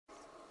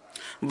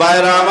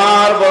ভাইরা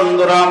আমার,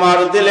 বন্ধুরা আমার,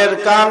 দিলের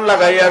কান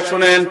লাগাইয়া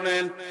শুনেন।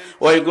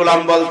 ওই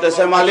গোলাম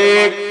বলতেছে,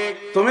 মালিক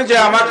তুমি যে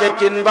আমাকে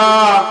কিনবা,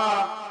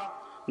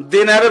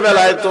 দিনের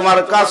বেলায় তোমার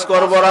কাজ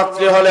করব,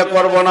 রাত্রি হলে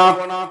করব না।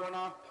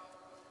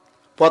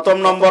 প্রথম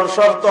নম্বর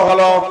শর্ত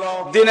হলো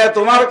দিনে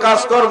তোমার কাজ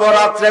করব,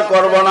 রাত্রে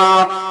করব না।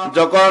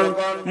 যখন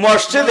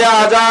মসজিদে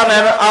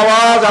আজানের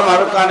আওয়াজ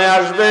আমার কানে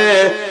আসবে,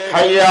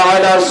 হাইয়া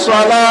আলাস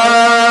সালাহ,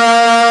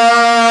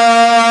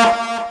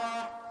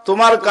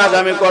 তোমার কাজ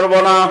আমি করব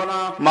না,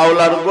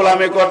 মাওলার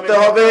গোলামি করতে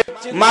হবে।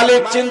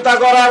 মালিক চিন্তা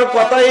করার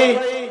কথাই।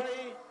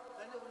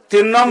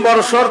 3 নম্বর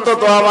শর্ত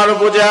তো আমার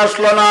বুঝে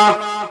আসলো না।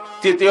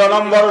 তৃতীয়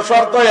নম্বর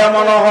শর্ত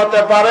এমনও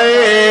হতে পারে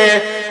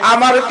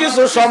আমার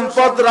কিছু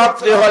সম্পদ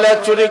রাত্রি হলে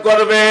চুরি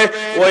করবে।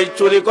 ওই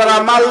চুরি করা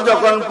মাল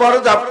যখন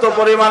পর্যাপ্ত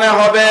পরিমাণে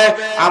হবে,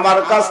 আমার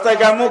কাছ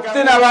থেকে মুক্তি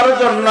নেওয়ার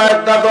জন্য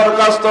একটা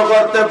দরখাস্ত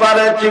করতে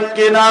পারে, ঠিক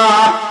কিনা?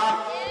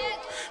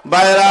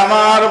 ভাইরা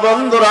আমার,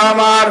 বন্ধুরা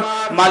আমার,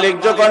 মালিক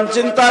যখন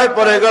চিন্তায়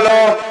পড়ে গেল,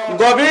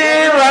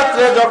 গভীর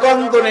রাত্রে যখন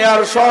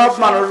দুনিয়ার সব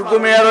মানুষ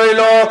ঘুমিয়ে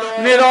রইল,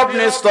 নীরব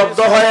নিস্তব্ধ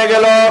হয়ে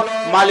গেল,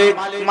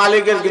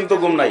 মালিকের কিন্তু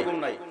ঘুম নাই।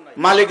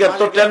 মালিকের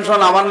তো টেনশন,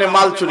 আমার নিয়ে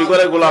মাল চুরি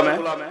করে গোলামে।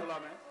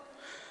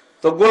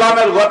 তো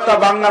গোলামের ঘরটা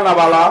ভাঙা না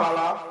বালা?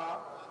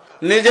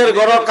 নিজের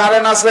ঘরও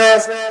কারেন্ট আছে,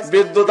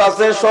 বিদ্যুৎ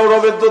আছে, সৌর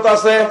বিদ্যুৎ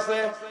আছে।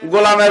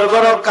 গোলামের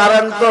ঘরও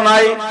কারেন্ট তো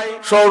নাই,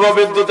 সৌর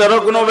বিদ্যুতেরও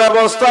কোনো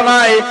ব্যবস্থা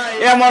নাই,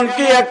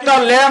 এমনকি একটা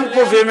ল্যাম্প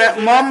কফি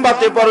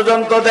মোমবাতি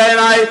পর্যন্ত দেয়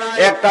নাই,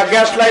 একটা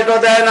গ্যাস লাইটও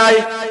দেয় নাই।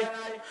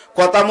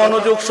 কথা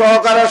মনোযোগ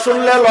সহকারে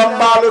শুনলে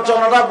লম্বা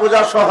আলোচনাটা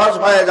বোঝা সহজ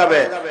হয়ে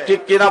যাবে, ঠিক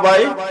কিনা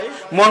ভাই?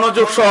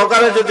 মনোযোগ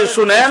সহকারে যদি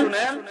শুনেন,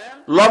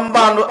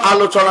 লম্বা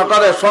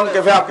আলোচনাটারে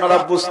সংক্ষেপে আপনারা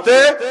বুঝতে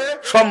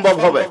সম্ভব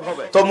হবে।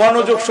 তো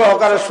মনোযোগ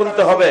সহকারে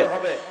শুনতে হবে।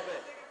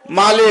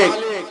 মালিক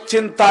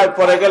চিন্তায়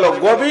পড়ে গেল,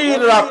 গভীর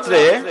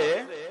রাত্রে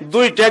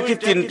 2টা কি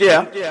 3টা,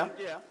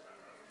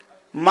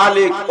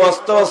 মালিক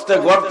অস্তে অস্তে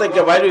ঘর থেকে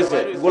বাইর হইছে,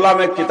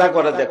 গোলামে কিতা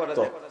করে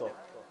দেখতো।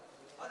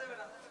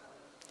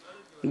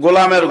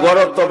 গোলামের ঘর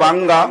তো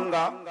ভাঙ্গা।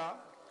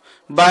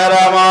 বাইরে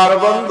আমার,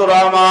 বন্ধুরা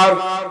আমার,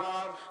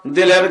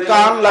 দিলের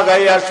কান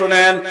লাগাইয়া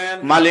শুনেন।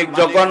 মালিক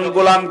যখন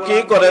গোলাম কি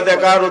করে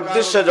দেখার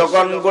উদ্দেশ্যে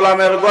যখন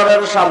গোলামের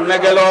ঘরের সামনে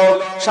গেল,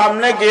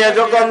 সামনে গিয়ে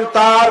যখন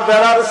তার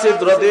বেড়ার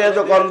ছিদ্র দিয়ে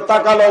যখন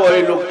তাকালো ওই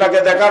লোকটাকে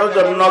দেখার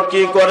জন্য,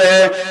 কি করে?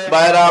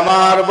 বাইরে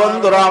আমার,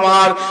 বন্ধুরা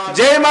আমার,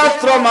 যে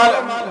মাত্র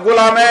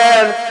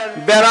গোলামের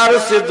বেড়ার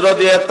ছিদ্র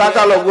দিয়ে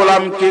তাকালো,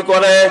 গোলাম কি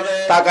করে?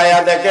 তাকায়া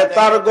দেখে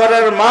তার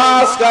ঘরের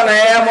মাঝখানে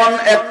এমন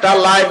একটা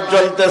লাইট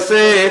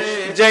জ্বলতেছে,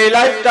 যেই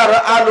লাইটটার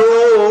আলো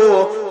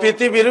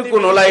পৃথিবীর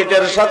কোন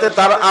লাইটের সাথে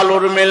তার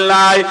আলোর মিল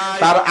নাই।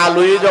 তার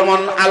আলোই যেমন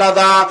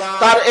আলাদা,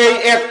 তার এই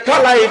একটা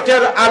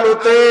লাইটের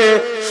আলোতে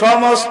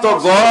সমস্ত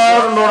ঘর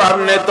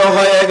নূরান্বিত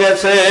হয়ে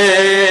গেছে।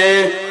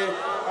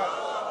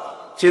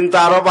 চিন্তা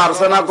আরো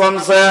বাড়ছে না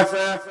কমছে?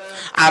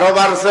 আরো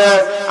বাড়ছে।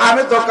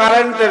 আমি তো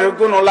কারেন্টের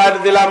কোনো লাইট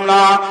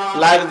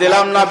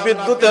দিলাম না,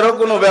 বিদ্যুতেরও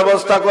কোনো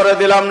ব্যবস্থা করে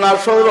দিলাম না,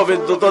 সৌর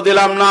বিদ্যুৎও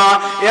দিলাম না,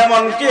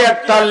 এমনকি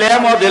একটা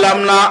ল্যাম্পও দিলাম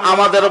না।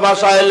 আমাদের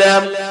বাসায়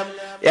ল্যাম্প,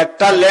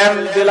 একটা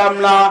ল্যাম্প দিলাম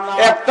না,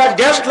 একটা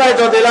গ্যাস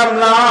লাইটও দিলাম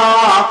না।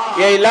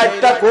 এই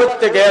লাইটটা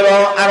করতে গেল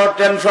আরো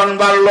টেনশন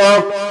বাড়লো।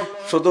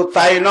 শুধু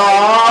তাই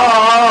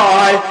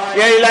নয়,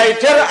 এই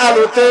লাইটের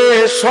আলোতে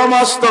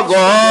সমস্ত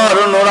ঘর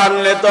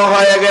নূরান্বিত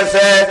হয়ে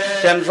গেছে।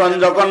 টেনশন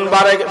যখন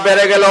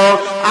বেড়ে গেল,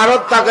 আরো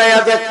তাকাইয়া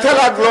দেখতে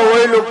লাগলো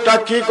ওই লোকটা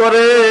কি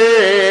করে।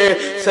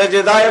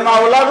 সেজদায়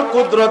মাওলার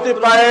কুদরতি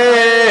পায়ে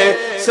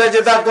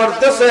সেজদা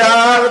করতেছে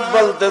আর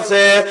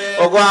বলতেছে,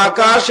 ওগো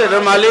আকাশের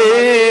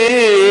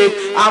মালিক,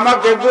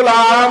 আমাকে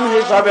গোলাম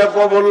হিসাবে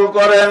কবুল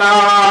করে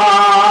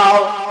নাও।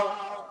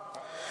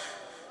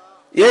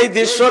 এই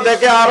দৃশ্য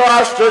দেখে আরো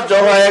আশ্চর্য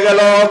হয়ে গেল,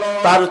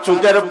 তার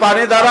চোখের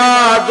পানি দ্বারা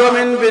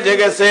জমিন ভিজে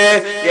গেছে।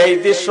 এই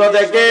দৃশ্য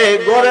দেখে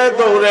ঘরে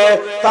দৌড়ে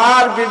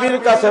তার বিবির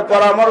কাছে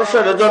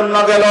পরামর্শের জন্য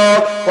গেল।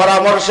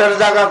 পরামর্শের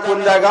জায়গা কোন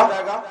জায়গা?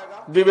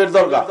 বিবির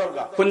দরগা।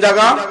 কোন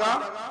জায়গা?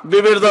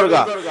 বিবির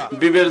দরগা।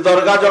 বিবির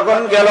দরগা যখন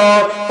গেল,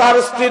 তার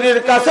স্ত্রীর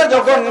কাছে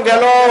যখন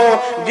গেল,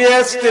 গিয়ে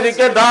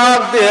স্ত্রীকে ডাক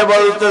দিয়ে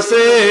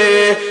বলতেছে,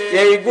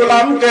 এই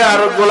গোলামকে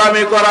আর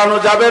গোলামি করানো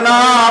যাবে না,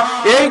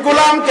 এই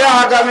গোলামকে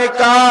আগামী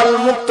কাল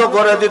মুক্ত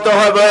করে দিতে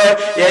হবে।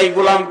 এই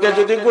গোলামকে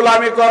যদি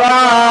গোলামি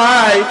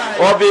করাই,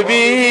 ও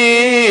বিবি,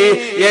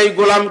 এই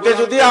গোলামকে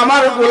যদি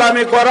আমার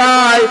গোলামি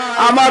করাই,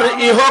 আমার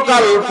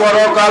ইহকাল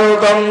পরকাল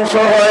ধ্বংস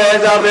হয়ে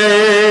যাবে।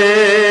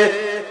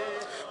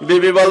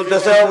 বিবি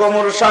বলতেছে, ওগো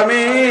মোর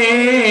স্বামী,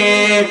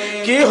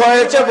 কি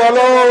হয়েছে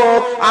বলো,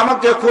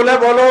 আমাকে খুলে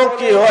বলো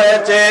কি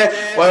হয়েছে।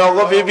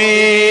 ওগো বিবি,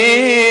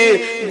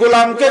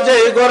 গোলামকে যে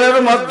ঘরের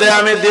মধ্যে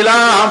আমি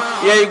দিলাম,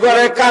 এই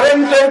ঘরে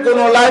কারেন্টের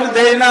কোনো লাইট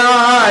দেই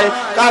নাই,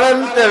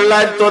 কারেন্টের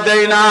লাইট তো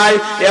দেই নাই,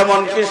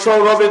 এমনকি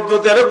সৌর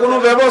বিদ্যুতের কোনো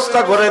ব্যবস্থা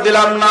করে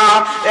দিলাম না,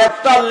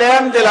 একটা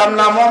ল্যাম্প দিলাম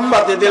না,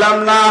 মোমবাতি দিলাম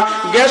না,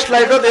 গ্যাস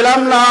লাইটও দিলাম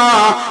না।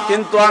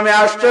 কিন্তু আমি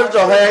আশ্চর্য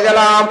হয়ে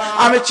গেলাম,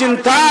 আমি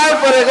চিন্তায়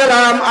পড়ে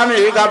গেলাম, আমি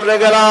ঘাবড়ে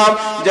গেলাম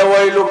যে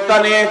ওই লোকটা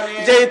নিয়ে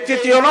যে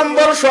 ৩য়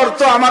নম্বর শর্ত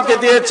আমাকে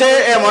দিয়েছে,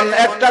 এমন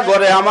একটা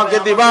ঘরে আমাকে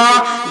দিবা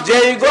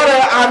যেই ঘরে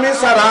আমি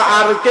ছাড়া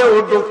আর কেউ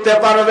ঢুকতে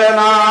পারবে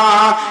না।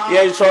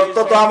 এই শর্ত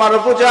তো আমার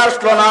বুঝে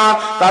আসলো না।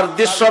 তার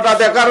দৃশ্যটা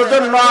দেখার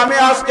জন্য আমি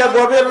আজকে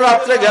গভীর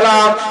রাত্রে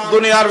গেলাম।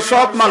 দুনিয়ার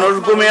সব মানুষ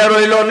ঘুমিয়ে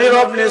রইল,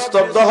 নীরব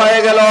নিস্তব্ধ হয়ে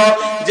গেল।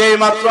 যেই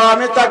মাত্র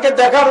আমি তাকে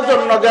দেখার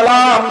জন্য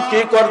গেলাম,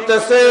 কি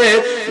করতেছে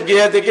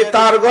গিয়ে দেখি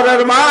তার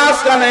ঘরের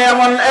মাঝখানে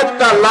এমন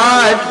একটা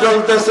লাইট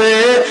জ্বলতেছে,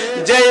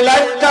 যেই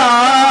লাইটটা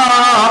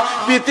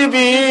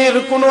পৃথিবীর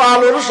কোন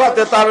আলোর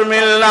সাথে তার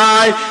মিল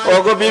নাই।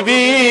 ওগো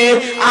বিবি,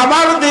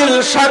 আমার দিল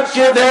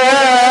সাক্ষী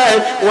দেয়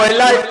ওই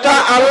লাইটটা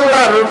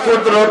আল্লাহর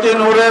কুদরতি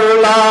নূরের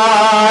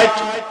লাইট।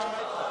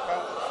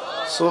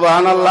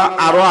 সুবহানাল্লাহ।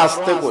 আরো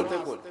আস্তে কই,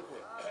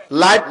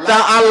 লাইটটা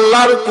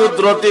আল্লাহর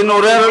কুদরতি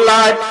নূরের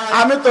লাইট।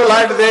 আমি তো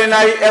লাইট দেই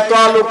নাই, এত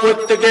আলো কই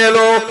থেকে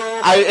এলো?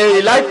 এই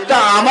লাইটটা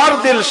আমার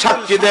দিল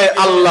সাক্ষী দেয়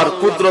আল্লাহর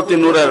কুদরতি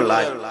নূরের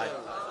লাইট।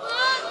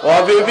 ও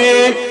বিবি,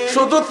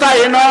 শুধু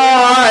তাই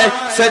নয়,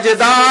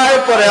 সেজদায়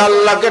পরে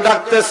আল্লাহকে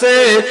ডাকতেছে,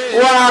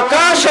 ও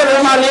আকাশের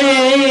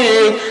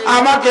মালিক,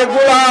 আমাকে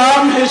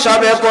গোলাম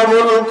হিসাবে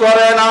কবুল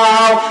করে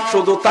নাও।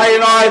 শুধু তাই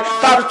নয়,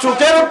 তার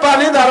চোখের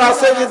পানি দ্বারা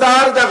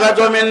সেজদার জায়গা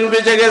জমিন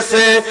ভিজে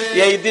গেছে।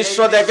 এই দৃশ্য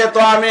দেখে তো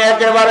আমি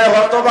একেবারে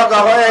হতবাক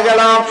হয়ে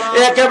গেলাম,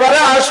 একেবারে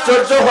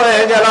আশ্চর্য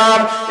হয়ে গেলাম।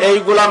 এই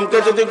গোলামকে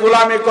যদি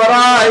গোলামি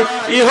করায়,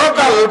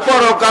 ইহকাল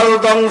পরকাল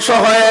ধ্বংস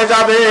হয়ে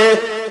যাবে।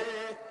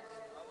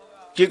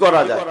 কি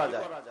করা যায়?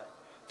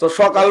 তো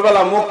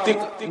সকালবেলা মুক্তি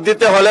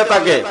দিতে হলে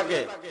তাকে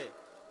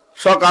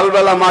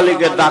সকালবেলা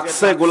মালিকে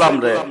ডাকছে, গোলাম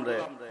রে,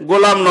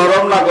 গোলাম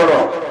নরম না করো,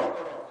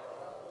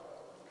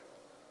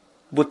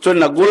 বুঝছেন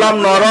না? গোলাম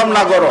নরম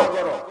না করো।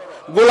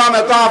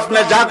 গোলামে তো আপনি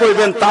যা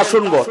কইবেন তা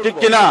শুনবো, ঠিক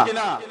কিনা?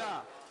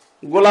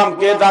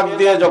 গোলামকে ডাক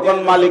দিয়ে যখন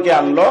মালিকে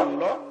আনলো,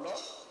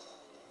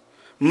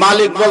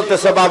 মালিক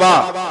বলতেছে, বাবা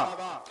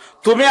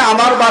তুমি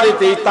আমার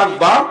বাড়িতেই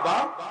থাকবা,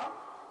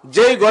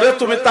 যেই ঘরে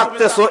তুমি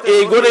থাকতেছো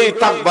এই ঘরেই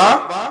থাকবা,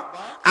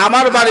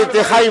 আমার বাড়িতে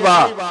খাইবা,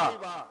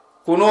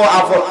 কোনো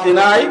আপত্তি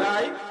নাই,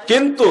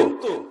 কিন্তু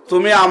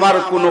তুমি আমার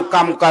কোনো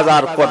কাম কাজ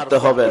আর করতে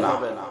হবে না।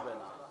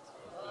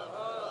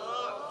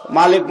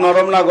 মালিক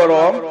নরম না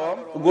গরম?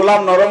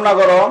 গোলাম নরম না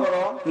গরম?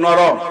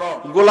 নরম।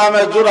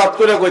 গোলামের জোরাত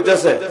করে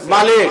কইতেছে,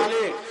 মালিক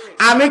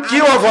আমি কি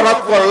অপরাধ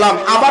করলাম,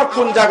 আমার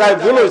কোন জায়গায়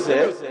ভুল হয়েছে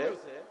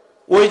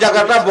ওই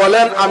জায়গাটা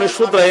বলেন, আমি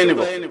শুধরাই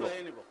নিব।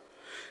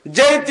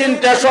 যেই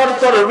 3টা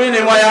শর্তের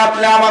বিনিময়ে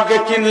আপনি আমাকে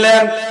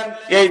কিনলেন,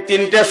 এই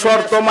 3টে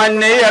শর্ত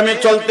মানেই আমি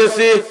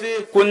চলতেছি।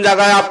 কোন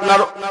জায়গায়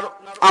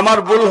আমার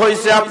ভুল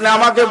হয়েছে আপনি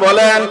আমাকে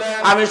বলেন,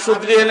 আমি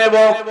শুধরিয়ে নেব।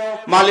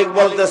 মালিক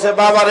বলতেছে,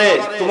 বাবারে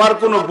তোমার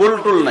কোনো ভুল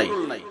টুল নাই,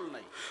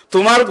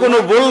 তোমার কোনো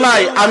ভুল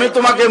নাই, আমি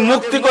তোমাকে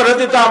মুক্তি করে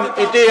দিতাম,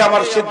 এটাই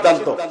আমার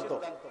সিদ্ধান্ত।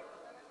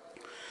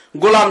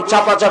 গোলাম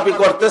চাপাচাপি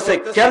করতেছে,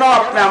 কেন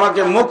আপনি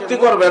আমাকে মুক্তি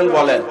করবেন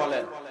বলেন,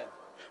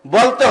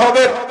 বলতে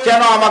হবে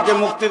কেন আমাকে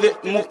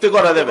মুক্তি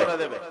করে দেবে।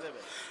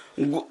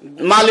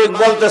 মালিক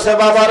বলতেছে,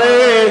 বাবারে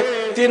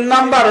 3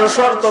 নাম্বার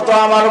শর্ত তো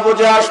আমার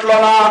বুঝে আসলো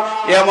না।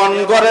 এমন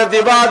ঘরে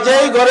দিবা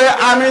যেই ঘরে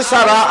আমি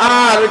ছাড়া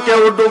আর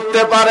কেউ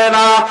ঢুকতে পারে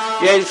না।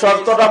 এই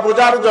শর্তটা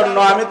বুঝার জন্য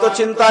আমি তো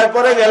চিন্তায়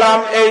পড়ে গেলাম,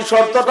 এই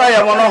শর্তটা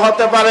এমনও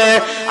হতে পারে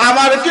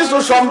আমার কিছু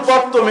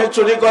সম্পদ তুমি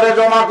চুরি করে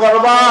জমা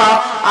করবা,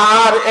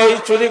 আর এই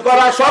চুরি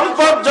করা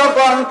সম্পদ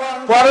যখন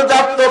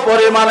পর্যাপ্ত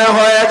পরিমাণে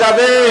হয়ে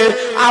যাবে,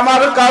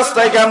 আমার কাছ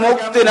থেকে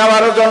মুক্তি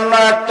নেওয়ার জন্য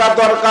একটা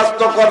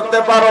দরখাস্ত করতে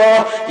পারো।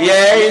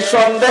 এই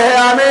সন্দেহে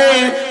আমি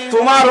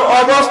তোমার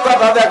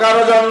অবস্থাটা দেখার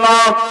জন্য,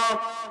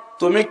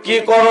 তুমি কি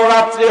করো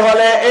রাত্রি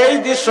হলে এই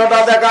দৃশ্যটা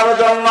দেখার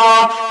জন্য,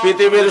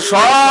 পৃথিবীর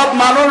সব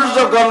মানুষ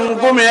যখন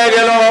ঘুমিয়ে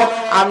গেল,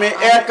 আমি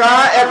একা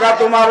একা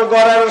তোমার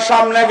ঘরের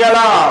সামনে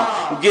গেলাম,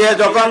 গিয়ে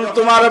যখন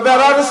তোমার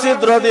বেড়ার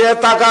ছিদ্র দিয়ে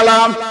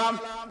তাকালাম,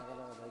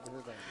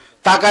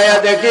 তাকাইয়া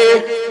দেখি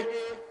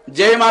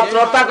যেই মাত্র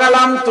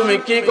তাকালাম তুমি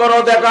কি করো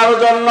দেখার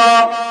জন্য,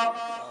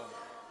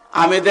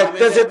 আমি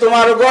দেখতেছি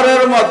তোমার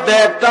ঘরের মধ্যে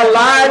একটা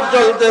লাইট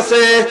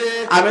জ্বলতেছে।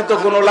 আমি তো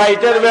কোনো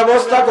লাইটের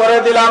ব্যবস্থা করে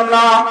দিলাম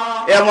না,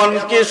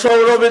 এমনকি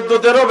সৌর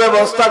বিদ্যুতেরও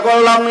ব্যবস্থা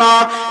করলাম না,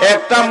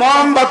 একটা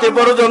মোমবাতি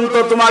পর্যন্ত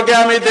তোমাকে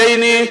আমি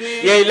দেইনি।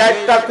 এই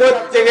লাইটটা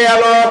কোথা থেকে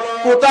এলো,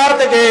 কোথা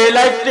থেকে এই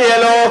লাইটটি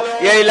এলো?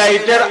 এই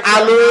লাইটের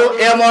আলো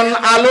এমন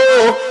আলো,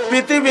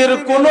 পৃথিবীর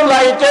কোন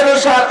লাইটের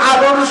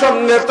আলোর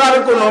সঙ্গে তার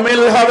কোনো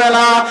মিল হবে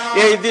না।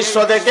 এই দৃশ্য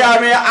দেখে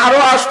আমি আরো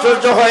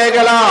আশ্চর্য হয়ে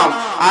গেলাম।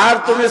 আর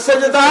তুমি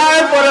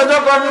সেজদায় পড়ে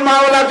যখন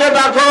মাওলাকে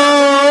ডাকো,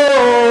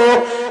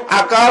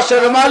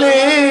 আকাশের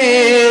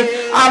মালিক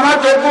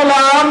আমাকে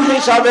গোলাম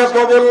হিসাবে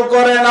কবুল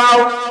করে নাও।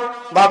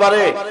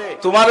 বাবারে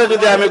তোমারে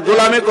যদি আমি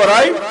গোলামি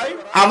করাই,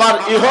 আমার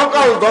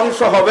ইহকাল ধ্বংস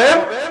হবে,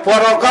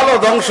 পরকালও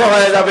ধ্বংস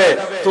হয়ে যাবে।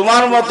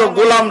 তোমার মতো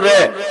গোলাম রে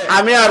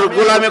আমি আর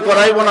গোলামি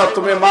করাইব না,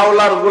 তুমি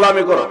মাওলার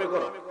গোলামি করো।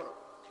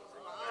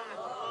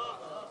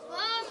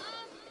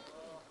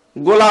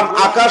 গোলাম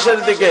আকাশের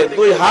দিকে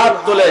 2 হাত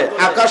তুলে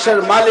আকাশের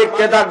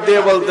মালিককে ডাক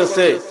দিয়ে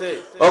বলতেছে,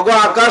 ওগো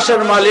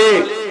আকাশের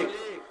মালিক,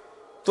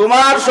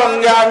 তোমার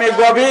সঙ্গে আমি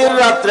গভীর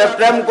রাত্রে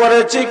প্রেম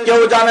করেছি,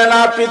 কেউ জানে না,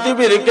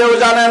 পৃথিবীর কেউ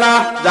জানে না।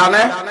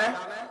 জানে?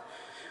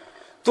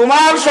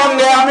 তোমার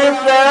সঙ্গে আমি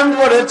প্রেম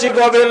করেছি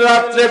গভীর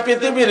রাত্রে,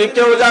 পৃথিবীর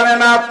কেউ জানে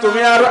না,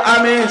 তুমি আর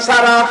আমি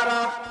ছাড়া।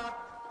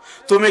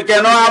 তুমি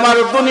কেন আমার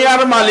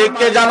দুনিয়ার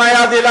মালিককে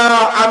জানাইয়া দিলা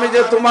আমি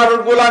যে তোমার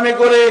গোলামি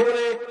করি?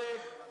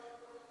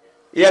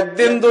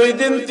 একদিন, 2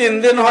 দিন, 3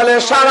 দিন হলে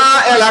সারা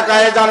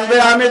এলাকায় জানবে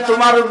আমি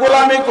তোমার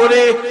গোলামি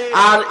করি,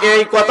 আর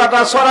এই কথাটা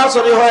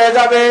সরাসরি হয়ে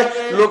যাবে।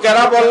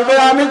 লোকেরা বলবে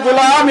আমি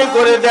গোলামি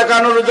করে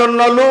দেখানোর জন্য,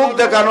 লোক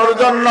দেখানোর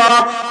জন্য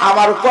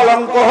আমার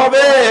কলঙ্ক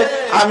হবে।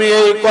 আমি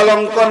এই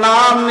কলঙ্ক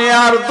নাম নিয়ে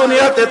আর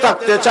দুনিয়াতে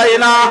থাকতে চাই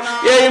না।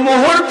 এই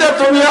মুহূর্তে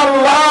তুমি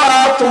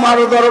আল্লাহ তোমার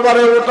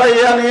দরবারে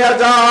উঠাইয়া নিয়ে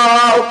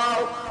যাও।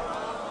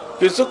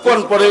 কিছুক্ষণ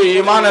পরে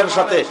ঈমানের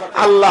সাথে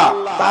আল্লাহ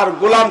তার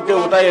গোলামকে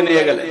উঠাইয়া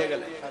নিয়ে গেলেন।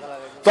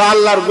 তো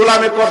আল্লাহর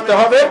গোলামি করতে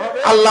হবে।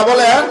 আল্লাহ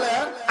বলেন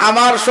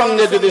আমার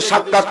সঙ্গে যদি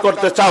সাক্ষাৎ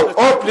করতে চাও,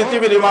 ও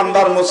পৃথিবীর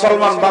ইমানদার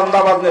মুসলমান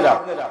বান্দাবান্দিরা,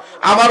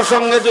 আমার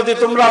সঙ্গে যদি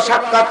তোমরা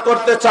সাক্ষাৎ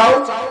করতে চাও,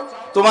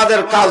 তোমাদের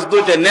কাজ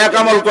 2টে, নেক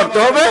আমল করতে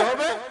হবে।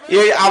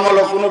 এই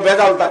আমলও কোনো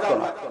বেজাল থাকতো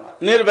না,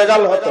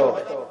 নির্বেজাল হতে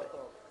হবে।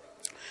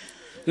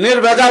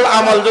 নির্বেজাল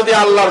আমল যদি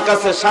আল্লাহর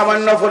কাছে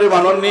সামান্য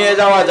পরিমাণও নিয়ে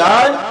যাওয়া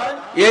যায়,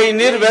 এই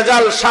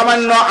নির্বেজাল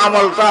সামান্য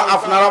আমলটা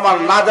আপনার আমার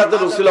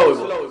নাজাতের উসিলা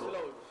হইব।